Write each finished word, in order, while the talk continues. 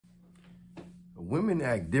women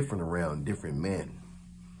act different around different men.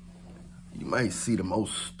 You might see the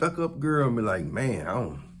most stuck-up girl and be like,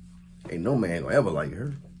 man, ain't no man gonna ever like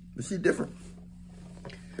her. But she's different.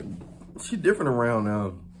 She's different around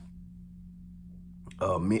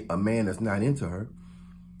a man that's not into her.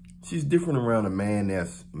 She's different around a man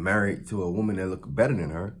that's married to a woman that looks better than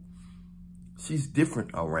her. She's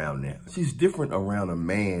different around that. She's different around a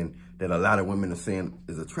man that a lot of women are saying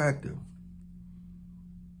is attractive.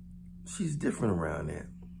 She's different around that.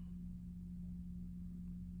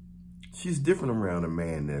 She's different around a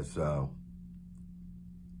man that's that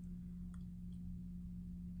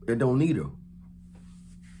don't need her.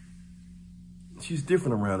 She's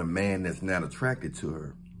different around a man that's not attracted to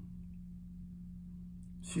her.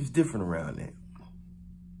 She's different around that.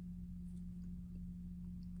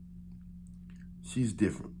 She's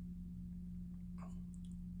different.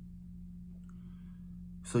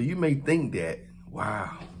 So you may think that,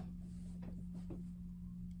 wow,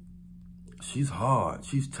 she's hard,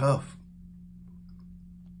 she's tough.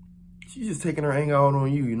 She's just taking her anger out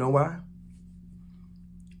on you. You know why?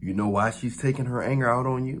 You know why she's taking her anger out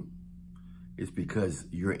on you? It's because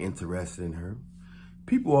you're interested in her.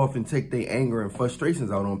 People often take their anger and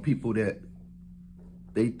frustrations out on people that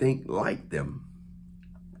they think like them.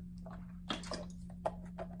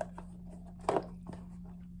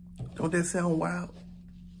 Don't that sound wild?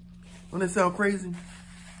 Don't that sound crazy?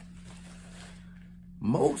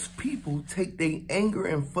 Most people take their anger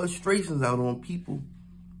and frustrations out on people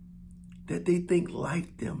that they think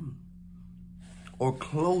like them or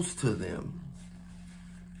close to them.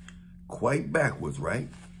 Quite backwards, right?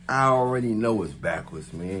 I already know it's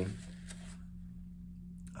backwards, man.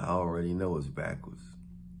 I already know it's backwards.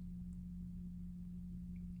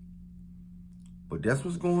 But that's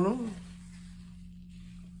what's going on.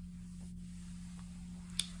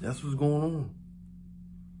 That's what's going on.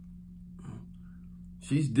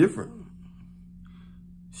 She's different.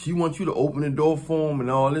 She wants you to open the door for him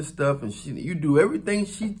and all this stuff, and you do everything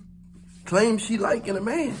she claims she like in a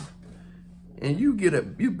man. And you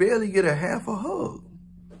barely get a half a hug.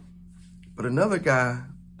 But another guy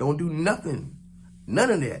don't do nothing.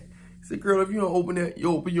 None of that. He said, girl, if you don't open that,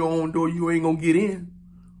 you open your own door, you ain't gonna get in.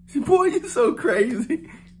 She said, boy, you so crazy.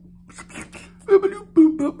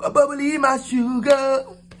 Bubbly my sugar.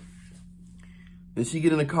 Then she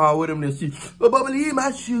get in the car with him, then she, bubbly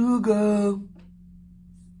my sugar.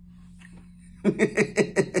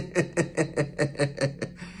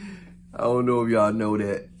 I don't know if y'all know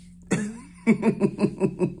that.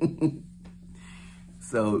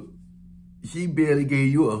 So she barely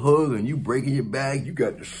gave you a hug and you breaking your back. You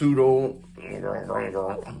got the suit on.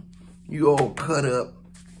 You all cut up.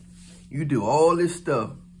 You do all this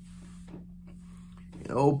stuff.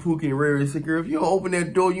 And old Pookie and Rary said, girl, if you don't open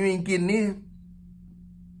that door, you ain't getting in.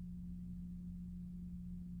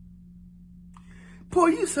 Boy,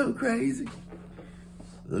 you so crazy.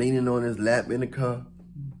 Leaning on his lap in the car.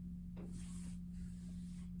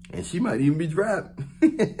 And she might even be driving.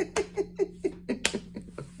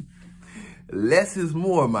 Less is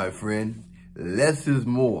more, my friend. Less is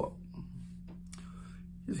more.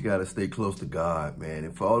 You just got to stay close to God, man.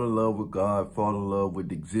 And fall in love with God. Fall in love with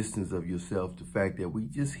the existence of yourself. The fact that we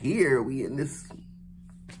just here. We in this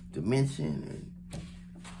dimension. And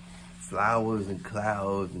flowers and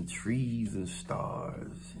clouds and trees and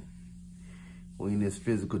stars. We in this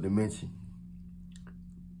physical dimension.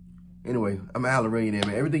 Anyway, I'm Allan Reallionaire,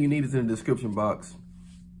 man. Everything you need is in the description box.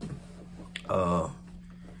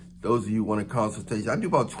 Those of you who want a consultation, I do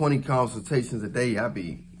about 20 consultations a day. I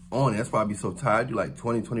be on it. That's why I be so tired. I do like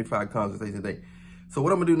 20, 25 consultations a day. So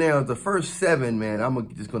what I'm gonna do now is the first 7, man,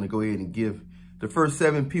 I'm just gonna go ahead and give the first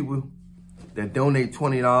 7 people that donate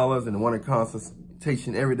 $20 and want a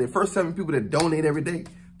consultation every day. First 7 people that donate every day,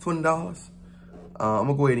 $20. I'm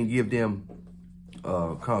gonna go ahead and give them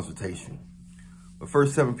a consultation. The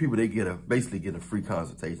first 7 people, they basically get a free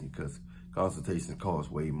consultation because consultations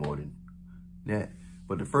cost way more than that.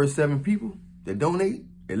 But the first 7 people that donate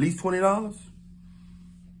at least $20,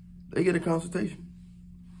 they get a consultation.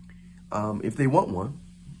 If they want one,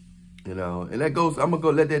 you know, and that goes, I'm gonna go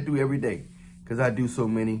let that do every day because I do so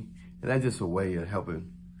many, and that's just a way of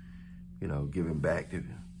helping, you know, giving back to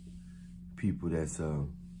people that's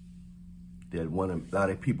that want to. A lot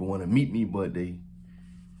of people want to meet me, but they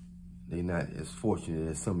not as fortunate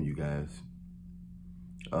as some of you guys.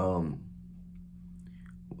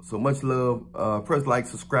 So much love. Press like,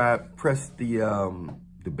 subscribe, press the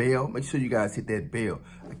bell. Make sure you guys hit that bell.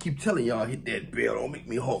 I keep telling y'all, hit that bell. Don't make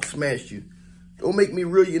me Hulk smash you. Don't make me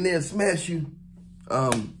Reallionaire smash you.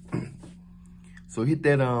 So hit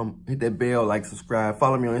that bell, like, subscribe.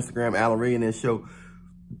 Follow me on Instagram, Allan Reallionaire Show.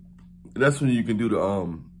 that's when you can do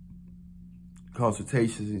the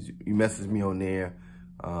consultations. You message me on there.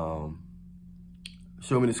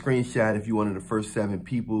 Show me the screenshot if you're one of the first 7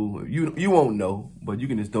 people. You won't know, but you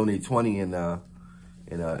can just donate 20 and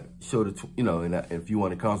show the, and if you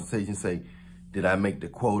want a consultation, say, did I make the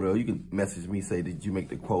quota? You can message me, say, did you make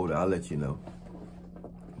the quota? I'll let you know.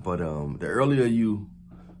 But the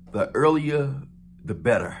earlier, the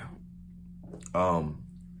better.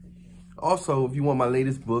 Also, if you want my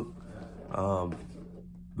latest book,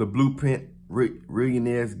 The Blueprint,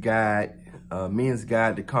 Reallionaire's Guide, Men's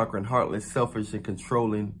Guide to Conquering Heartless, Selfish, and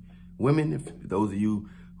Controlling Women. If those of you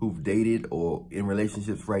who've dated or in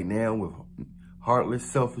relationships right now with heartless,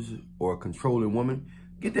 selfish, or controlling women,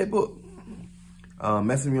 get that book.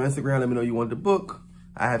 Message me on Instagram. Let me know you want the book.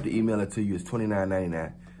 I have to email it to you. It's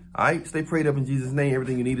 $29.99. All right, stay prayed up in Jesus' name.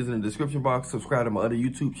 Everything you need is in the description box. Subscribe to my other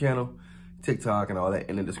YouTube channel, TikTok, and all that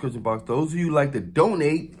in the description box. Those of you who like to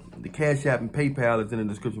donate, the Cash App and PayPal is in the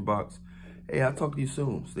description box. Hey, I'll talk to you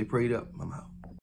soon. Stay prayed up. I'm out.